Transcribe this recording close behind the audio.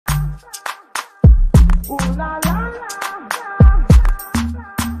Hey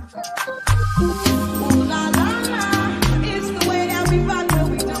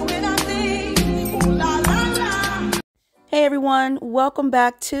everyone, welcome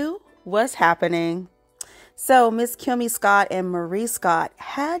back to What's Happening. So Miss Kimmiscott and Mauricescott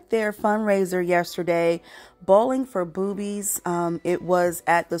had their fundraiser yesterday, Bowling for Boobies. It was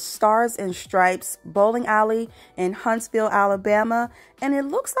at the Stars and Stripes bowling alley in Huntsville, Alabama, and it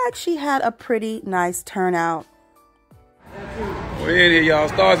looks like she had a pretty nice turnout. We're in here, y'all.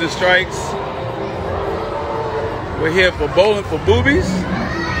 Stars and Stripes. We're here for Bowling for Boobies.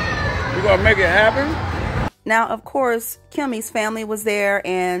 We're gonna make it happen. Now, of course, Kimmi's family was there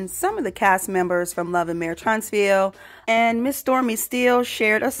and some of the cast members from Love and Marriage Huntsville. And Miss Stormy Steele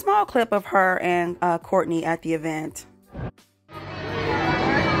shared a small clip of her and Courtney at the event. I'm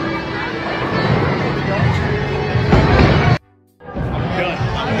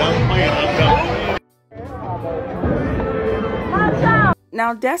done playing.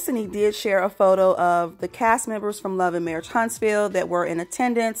 Now, Destiny did share a photo of the cast members from Love and Marriage Huntsville that were in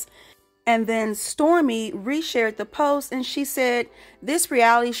attendance. And then Stormy reshared the post and she said, "This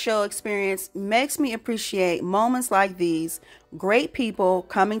reality show experience makes me appreciate moments like these, great people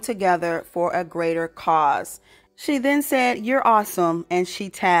coming together for a greater cause." She then said, "You're awesome," and she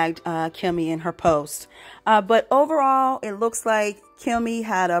tagged Kimmi in her post. But overall, it looks like Kimmi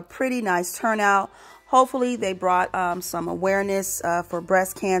had a pretty nice turnout. Hopefully they brought some awareness for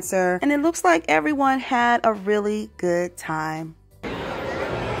breast cancer. And it looks like everyone had a really good time.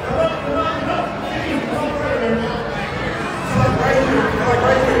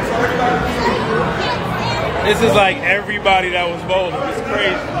 This is like everybody that was bowling. It's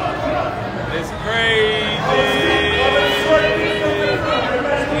crazy. It's crazy.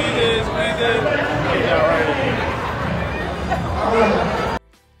 Squeeze it.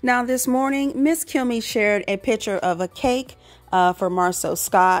 Now this morning, Miss Kimmi shared a picture of a cake for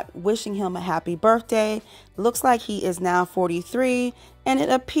Marsaucott, wishing him a happy birthday. Looks like he is now 43, and it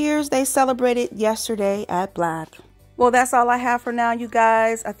appears they celebrated yesterday at Black. Well, that's all I have for now, you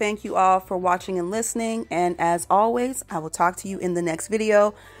guys. I thank you all for watching and listening, and as always, I will talk to you in the next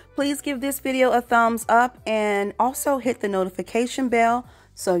video. Please give this video a thumbs up and also hit the notification bell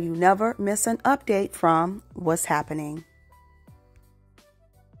so you never miss an update from What's Happening.